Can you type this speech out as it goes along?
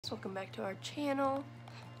Welcome back to our channel.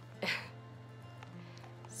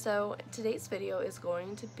 So today's video is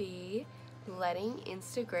going to be letting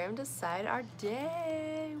Instagram decide our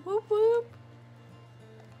day. Whoop whoop.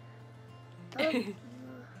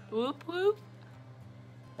 Whoop whoop.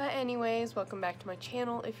 But anyways, welcome back to my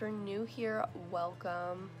channel. If you're new here,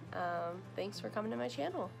 welcome. Thanks for coming to my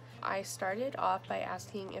channel. I started off by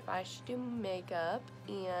asking if I should do makeup,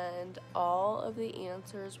 and all of the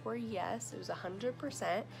answers were yes. It was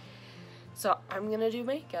 100%. So I'm gonna do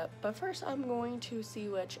makeup, but first I'm going to see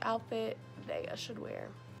which outfit Vega should wear.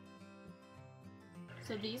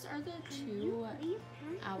 So these are the two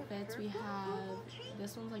outfits. We have,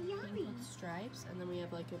 this one's like pink with stripes, and then we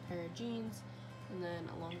have like a pair of jeans, and then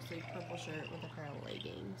a long sleeve purple shirt with a pair of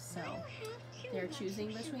leggings. So they're choosing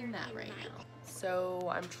between that right now. So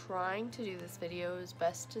I'm trying to do this video as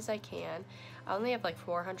best as I can. I only have like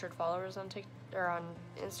 400 followers on on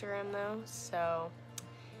Instagram though, so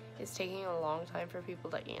it's taking a long time for people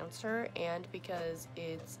to answer, and because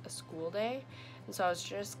it's a school day, and so I was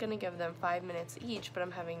just gonna give them 5 minutes each, but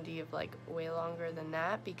I'm having to give like way longer than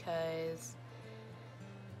that because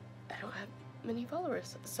I don't have many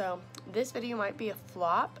followers. So this video might be a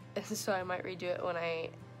flop, so I might redo it when I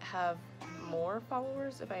have more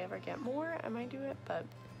followers. If I ever get more, I might do it, but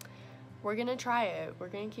we're gonna try it. We're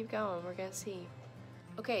gonna keep going. We're gonna see.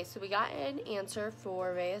 Okay, so we got an answer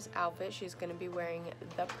for Vega's outfit. She's gonna be wearing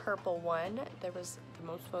the purple one. There was the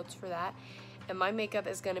most votes for that. And my makeup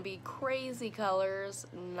is gonna be crazy colors,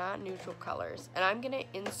 not neutral colors. And I'm gonna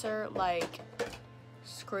insert like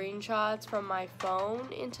screenshots from my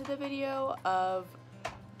phone into the video of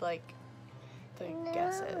like the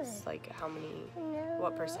guesses, like how many,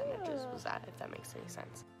 what percentages was that, if that makes any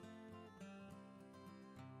sense.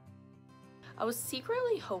 I was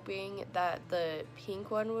secretly hoping that the pink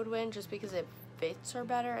one would win just because it fits her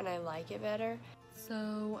better and I like it better.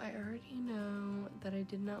 So I already know that I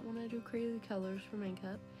did not want to do crazy colors for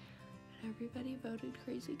makeup. And everybody voted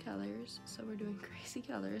crazy colors, so we're doing crazy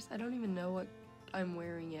colors. I don't even know what I'm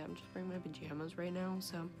wearing yet. I'm just wearing my pajamas right now,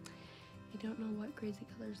 so I don't know what crazy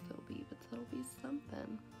colors they'll be, but they'll be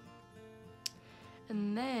something.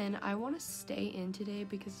 And then I want to stay in today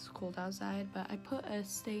because it's cold outside, but I put a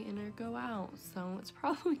stay in or go out, so it's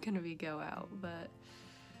probably gonna be go out, but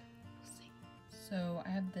we'll see. So I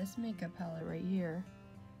have this makeup palette right here.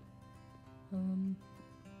 I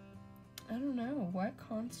don't know what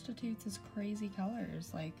constitutes as crazy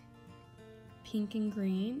colors, like pink and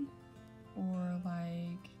green, or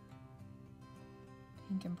like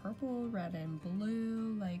pink and purple, red and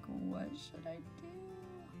blue. Like, what should I do?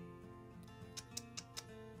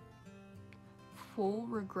 Full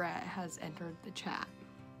regret has entered the chat.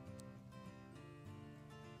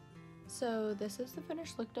 So this is the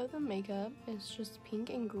finished look of the makeup. It's just pink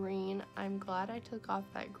and green. I'm glad I took off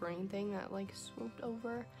that green thing that like swooped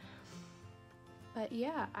over. But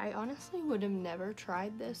yeah, I honestly would have never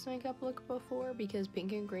tried this makeup look before because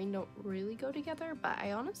pink and green don't really go together, but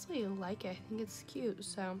I honestly like it. I think it's cute.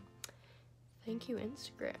 So thank you,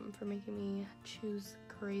 Instagram, for making me choose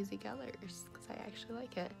crazy colors because I actually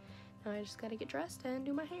like it. Now I just gotta get dressed and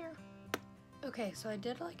do my hair. Okay, so I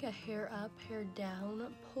did like a hair up, hair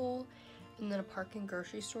down pull, and then a park and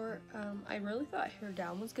grocery store. I really thought hair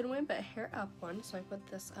down was gonna win, but hair up won, so I put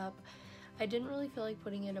this up. I didn't really feel like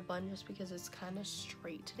putting in a bun just because it's kind of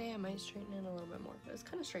straight today. I might straighten it a little bit more, but it's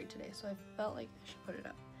kind of straight today, so I felt like I should put it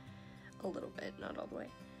up a little bit, not all the way.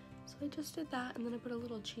 So I just did that, and then I put a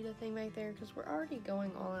little cheetah thing back there because we're already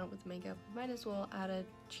going all out with makeup. Might as well add a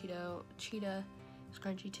cheetah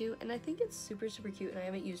scrunchie too, and I think it's super cute, and I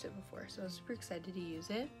haven't used it before, so I was super excited to use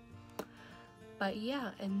it. But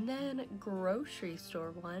yeah, and then grocery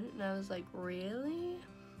store one, and I was like, really?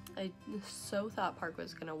 I so thought Park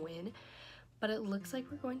was gonna win, but it looks like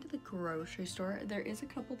we're going to the grocery store. There is a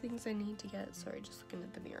couple things I need to get. Sorry, just looking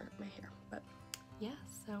at the mirror, my hair. But yeah,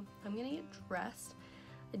 so I'm gonna get dressed.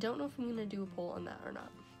 I don't know if I'm gonna do a poll on that or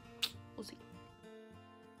not. We'll see.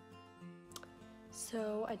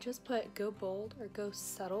 So I just put go bold or go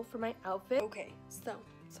subtle for my outfit. Okay, so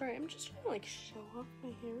sorry, I'm just trying to like show off my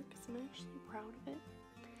hair because I'm actually proud of it.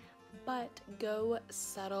 But go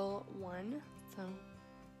subtle one. So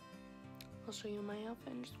I'll show you my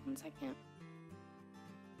outfit in just 1 second.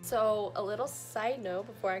 So a little side note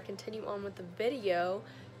before I continue on with the video,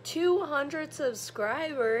 200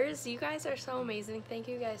 subscribers. You guys are so amazing. Thank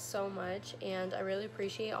you guys so much, and I really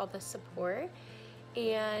appreciate all the support.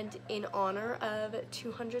 And in honor of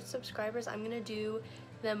 200 subscribers, I'm gonna do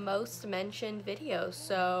the most mentioned video.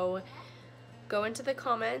 So go into the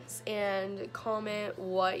comments and comment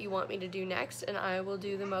what you want me to do next, and I will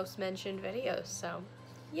do the most mentioned videos. So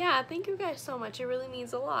yeah, thank you guys so much. It really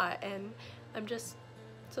means a lot, and I'm just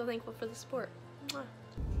so thankful for the support. Mwah.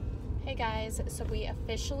 Hey guys, so we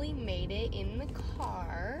officially made it in the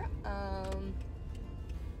car.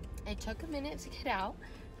 It took a minute to get out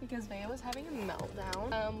because Vea was having a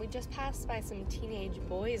meltdown. We just passed by some teenage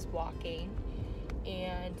boys walking,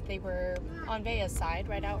 and they were on Vea's side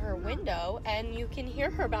right out her window, and you can hear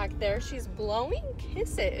her back there. She's blowing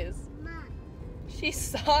kisses. She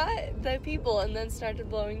saw the people and then started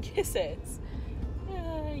blowing kisses.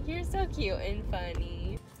 You're so cute and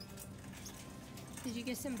funny. Did you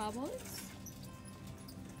get some bubbles?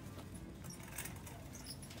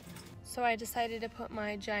 So I decided to put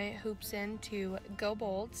my giant hoops in to go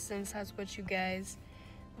bold, since that's what you guys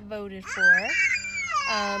voted for.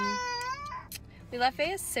 We left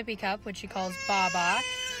Vea's sippy cup, which she calls Baba,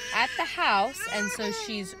 at the house, and so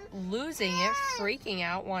she's losing it, freaking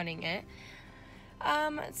out, wanting it.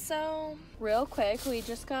 So real quick, we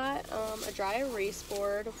just got a dry erase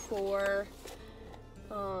board for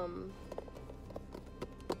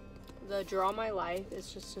the Draw My Life.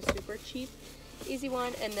 It's just a super cheap, easy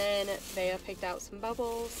one. And then Vea picked out some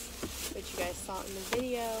bubbles, which you guys saw in the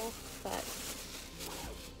video. But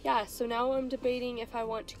yeah, so now I'm debating if I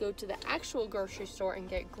want to go to the actual grocery store and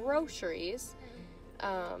get groceries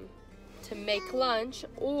to make lunch,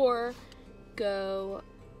 or go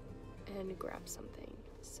and grab something.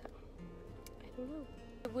 So I don't know.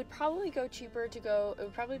 It would probably be cheaper to go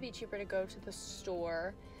to the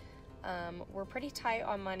store. We're pretty tight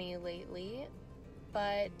on money lately,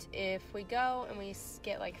 but if we go and we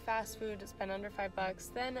get like fast food to spend under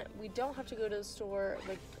 $5, then we don't have to go to the store,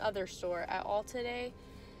 like other store at all today,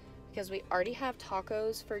 because we already have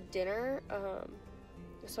tacos for dinner.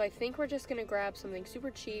 So I think we're just gonna grab something super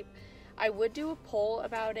cheap. I would do a poll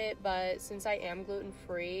about it, but since I am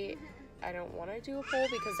gluten-free, I don't want to do a poll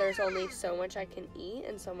because there's only so much I can eat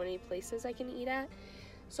and so many places I can eat at.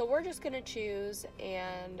 So we're just gonna choose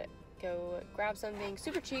and go grab something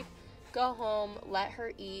super cheap, go home, let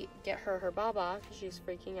her eat, get her Baba because she's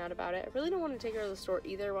freaking out about it. I really don't want to take her to the store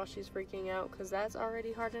either while she's freaking out, because that's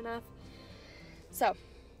already hard enough. So,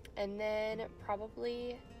 and then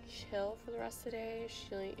probably chill for the rest of the day.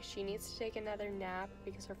 She needs to take another nap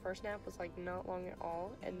because her first nap was like not long at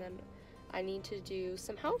all, and then I need to do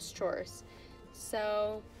some house chores.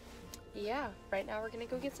 So yeah, right now we're gonna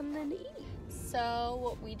go get something to eat.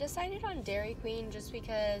 So we decided on Dairy Queen just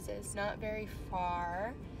because it's not very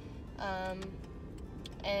far,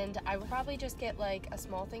 and I would probably just get like a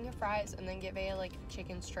small thing of fries and then get Vea like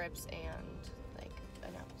chicken strips and like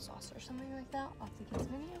an applesauce or something like that off the kids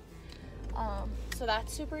menu. So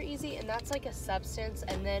that's super easy, and that's like a substance.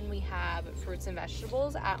 And then we have fruits and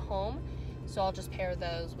vegetables at home, so I'll just pair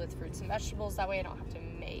those with fruits and vegetables. That way I don't have to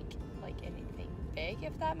make like anything big,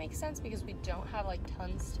 if that makes sense, because we don't have like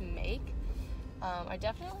tons to make. I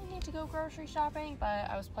definitely need to go grocery shopping, but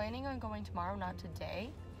I was planning on going tomorrow, not today.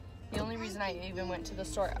 The only reason I even went to the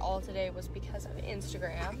store at all today was because of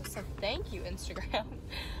Instagram, so thank you, Instagram.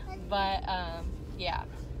 But yeah,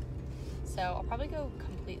 so I'll probably go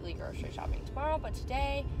completely grocery shopping tomorrow, but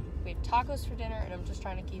today we have tacos for dinner, and I'm just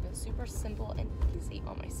trying to keep it super simple and easy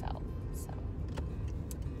on myself. So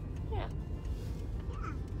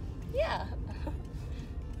yeah.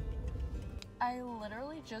 I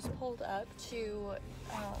literally just pulled up to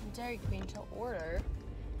Dairy Queen to order,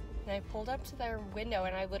 and I pulled up to their window,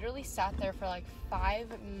 and I literally sat there for like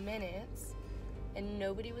 5 minutes and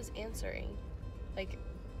nobody was answering. Like,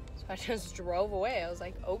 so I just drove away. I was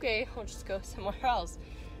like, okay, I'll just go somewhere else.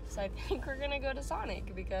 So I think we're gonna go to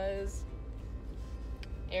Sonic because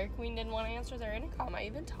Dairy Queen didn't want to answer their intercom. I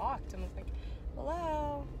even talked and was like,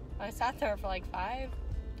 hello. I sat there for like 5-10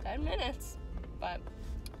 minutes, but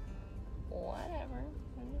whatever.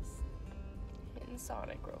 I'm just hitting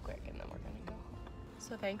Sonic real quick and then we're gonna go home.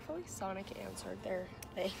 So thankfully Sonic answered their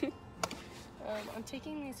thing. I'm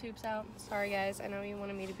taking these hoops out. Sorry guys, I know you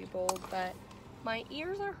wanted me to be bold, but my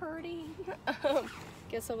ears are hurting.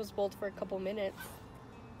 Guess I was bold for a couple minutes.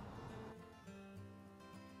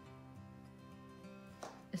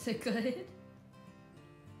 Is it good?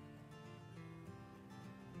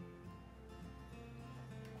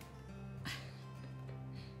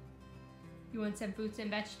 You want some fruits and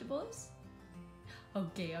vegetables?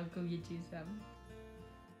 Okay, I'll go get you some.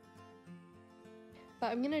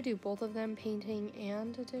 But I'm gonna do both of them, painting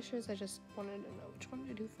and the dishes. I just wanted to know which one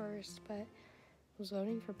to do first, but I was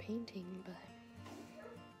voting for painting, but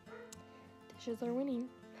dishes are winning.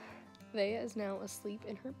 Vea is now asleep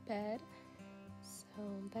in her bed, so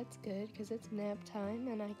that's good because it's nap time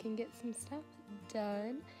and I can get some stuff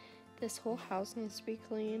done. This whole house needs to be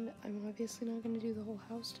cleaned. I'm obviously not going to do the whole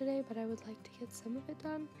house today, but I would like to get some of it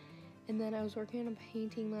done. And then I was working on a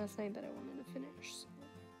painting last night that I wanted to finish.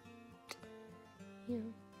 So, yeah.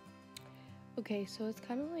 Okay, so it's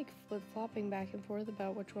kind of like flip-flopping back and forth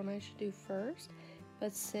about which one I should do first.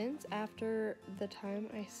 But since after the time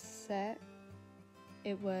I set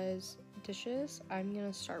it was dishes, I'm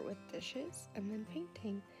going to start with dishes and then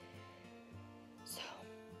painting. So,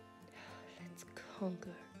 let's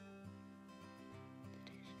conquer.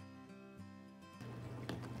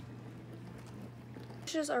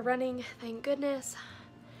 Dishes are running, thank goodness.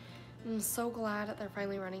 I'm so glad that they're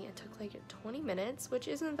finally running. It took like 20 minutes, which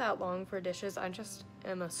isn't that long for dishes. I just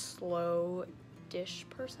am a slow dish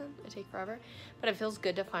person. I take forever. But it feels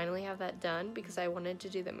good to finally have that done because I wanted to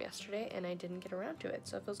do them yesterday and I didn't get around to it.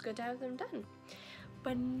 So it feels good to have them done.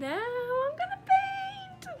 But now I'm gonna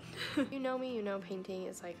paint! You know me, you know painting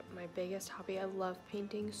is like my biggest hobby. I love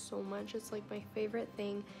painting so much. It's like my favorite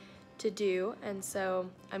thing to do, and so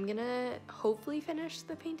I'm gonna hopefully finish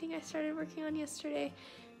the painting I started working on yesterday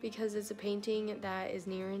because it's a painting that is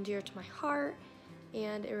near and dear to my heart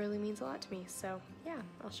and it really means a lot to me. So yeah,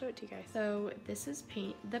 I'll show it to you guys. So this is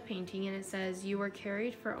the painting, and it says, "You were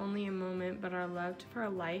carried for only a moment but are loved for a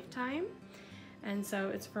lifetime." And so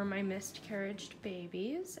it's for my miscarriaged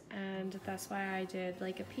babies, and that's why I did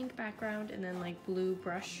like a pink background and then like blue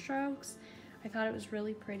brush strokes. I thought it was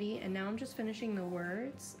really pretty, and now I'm just finishing the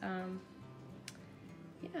words.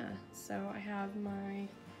 Yeah, so I have my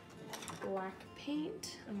black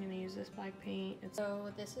paint. I'm gonna use this black paint.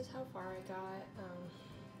 So this is how far I got.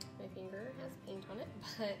 My finger has paint on it,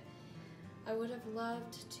 but I would have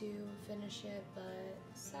loved to finish it, but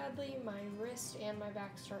sadly my wrist and my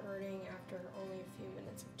back start hurting after only a few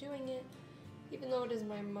minutes of doing it. Even though it is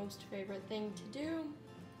my most favorite thing to do,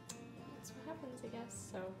 that's what happens, I guess.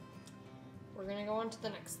 So we're gonna go on to the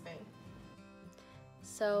next thing.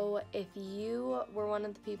 So if you were one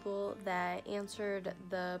of the people that answered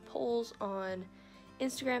the polls on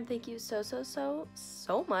Instagram, thank you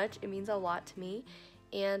so much. It means a lot to me.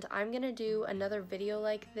 And I'm gonna do another video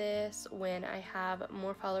like this when I have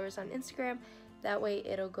more followers on Instagram. That way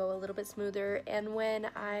it'll go a little bit smoother, and when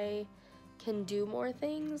I can do more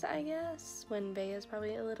things, I guess, when Bea is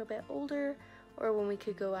probably a little bit older, or when we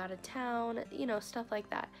could go out of town, you know, stuff like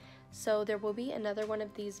that. So there will be another one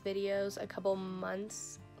of these videos a couple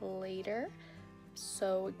months later,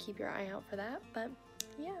 so keep your eye out for that. But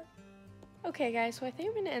yeah. Okay guys, so I think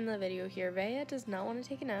I'm going to end the video here. Bea does not want to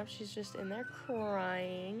take a nap. She's just in there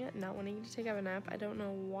crying, not wanting to take a nap. I don't know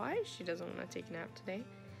why she doesn't want to take a nap today,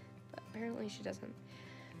 but apparently she doesn't.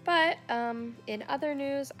 But in other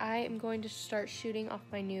news, I am going to start shooting off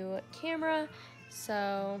my new camera,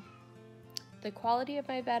 so the quality of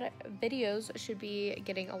my videos should be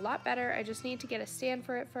getting a lot better. I just need to get a stand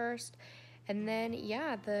for it first, and then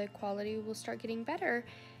yeah, the quality will start getting better.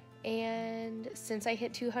 And since I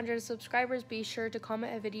hit 200 subscribers, be sure to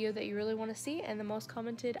comment a video that you really want to see, and the most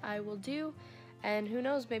commented I will do. And who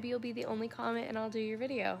knows, maybe you'll be the only comment and I'll do your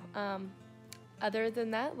video. Other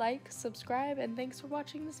than that, like, subscribe, and thanks for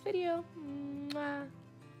watching this video. Mwah.